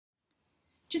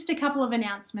just a couple of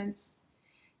announcements.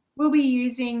 We'll be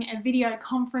using a video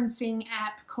conferencing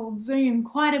app called Zoom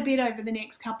quite a bit over the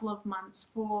next couple of months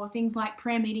for things like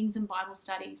prayer meetings and Bible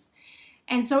studies.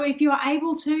 And so if you're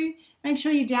able to, make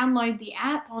sure you download the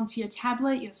app onto your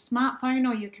tablet, your smartphone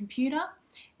or your computer,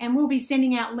 and we'll be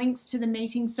sending out links to the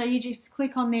meeting, so you just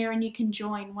click on there and you can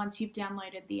join once you've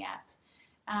downloaded the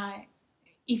app.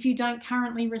 If you don't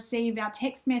currently receive our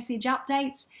text message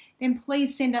updates, then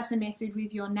please send us a message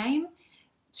with your name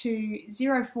to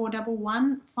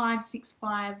 0411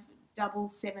 565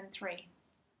 773.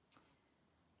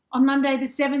 On Monday the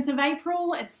 7th of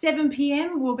April at 7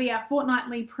 p.m. will be our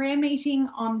fortnightly prayer meeting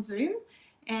on Zoom,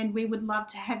 and we would love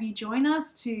to have you join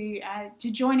us to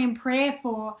join in prayer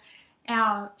for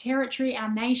our territory, our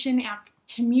nation, our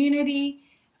community,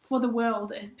 for the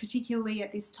world, particularly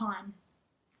at this time.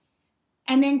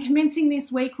 And then commencing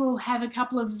this week, we'll have a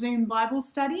couple of Zoom Bible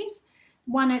studies,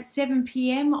 one at 7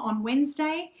 p.m. on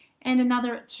Wednesday and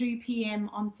another at 2 p.m.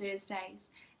 on Thursdays.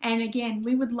 And again,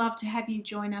 we would love to have you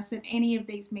join us at any of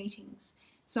these meetings.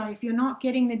 So if you're not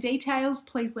getting the details,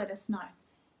 please let us know.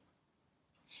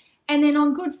 And then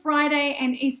on Good Friday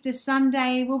and Easter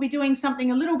Sunday, we'll be doing something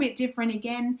a little bit different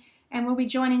again, and we'll be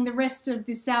joining the rest of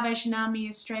the Salvation Army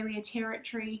Australia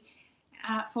Territory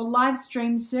for live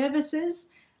stream services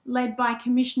led by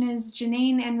Commissioners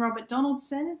Janine and Robert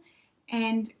Donaldson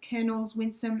and Colonels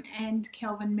Winsome and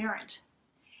Kelvin Merritt.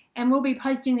 And we'll be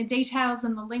posting the details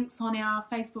and the links on our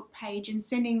Facebook page and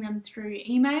sending them through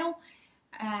email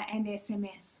and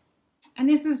SMS. And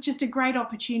this is just a great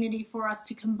opportunity for us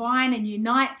to combine and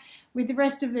unite with the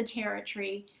rest of the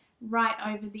territory right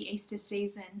over the Easter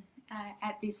season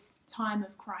at this time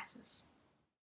of crisis.